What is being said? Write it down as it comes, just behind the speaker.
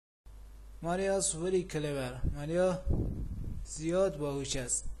Maria's very clever. ماریا زیاد باهوش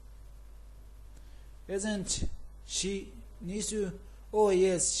است. Isn't she نیسو. Oh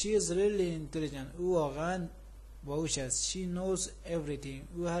yes, she is really intelligent. او واقعا باهوش است. She knows everything.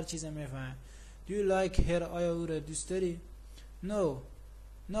 او هر چیز میفهمه. Do you like her? آیا او را دوست داری؟ No,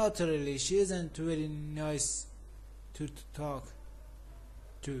 not really. She isn't very nice to talk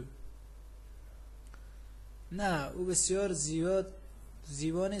to. نه، او بسیار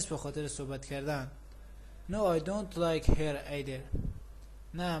زیبا نیست به خاطر صحبت کردن. No, I don't like her either.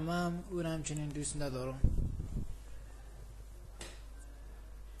 نه، من او را همچنین دوست ندارم.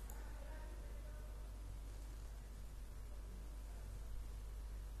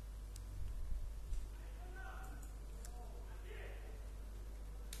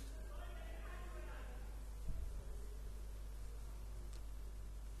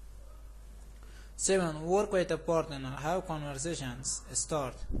 Seven. Work with a partner. Have conversations.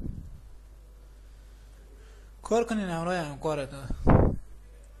 Start. کار کنین همراه همکارتون.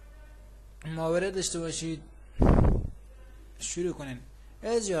 محاوره داشته باشید. شروع کنین.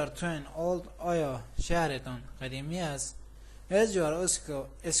 Is your town old? آیا شهرتان قدیمی است؟ Is your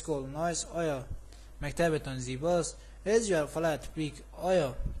school nice? آیا مکتبتان زیباست؟ Is your flat big?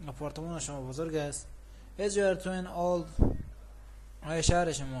 آیا آپارتمان شما بزرگ است؟ Is your town old? آیا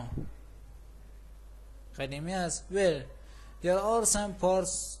شهر شما قدیمی است؟ Well, there are some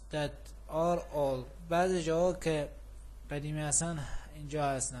parts that are old. بعضی جاها که قدیمی هستن اینجا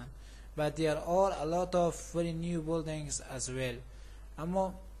هستن. But there are a lot of very new buildings as well.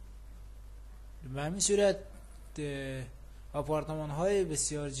 اما به همین صورت آپارتمان های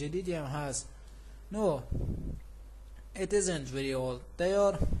بسیار جدیدی هم هست. No, it isn't very old.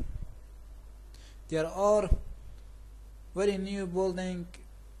 There are very new building.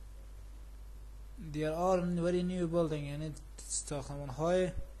 There are very new building. یعنی ساختمان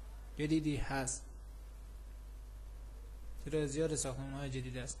های جدیدی هست. چرا زیاد ساختمان های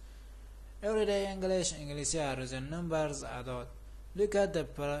جدید است. Everyday English. انگلیسی هر روزه. Numbers اعداد. Look at the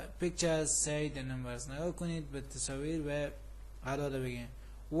pictures. Say the numbers. نگاه کنید به تصاویر و اعداد بگین.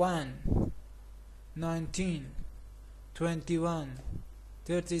 1 19 21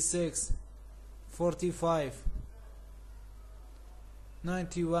 36 45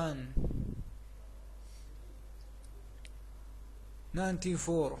 91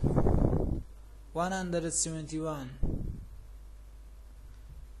 94 171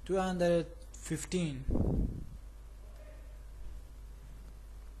 215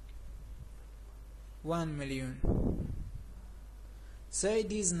 1 million. Say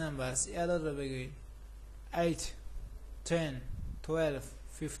these numbers. اعداد رو بگویید. 8 10 12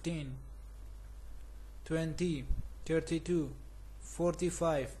 15 20 32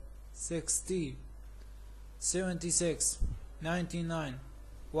 45 60 76 99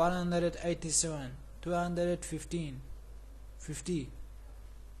 187 215 50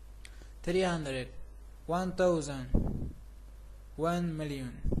 300 1000 1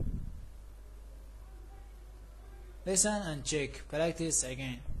 million. Listen and check. Practice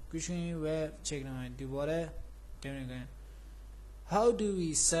again. گوش کنید و چک نمایید. دوباره تمرین کنید. How do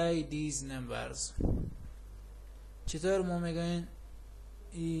we say these numbers? چطور ما میگوییم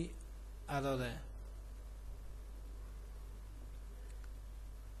این اعداده؟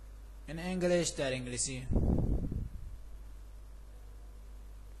 In English در انگلیسی.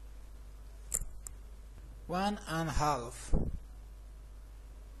 One and half.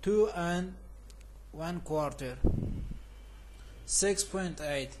 2 and 1/4.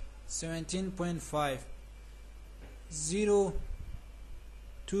 6.8. 17.5. 0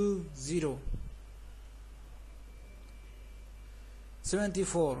 2 0.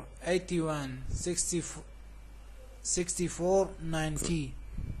 74 81 64 64 90.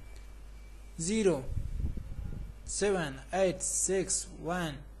 0 7 8 6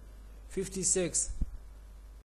 1 56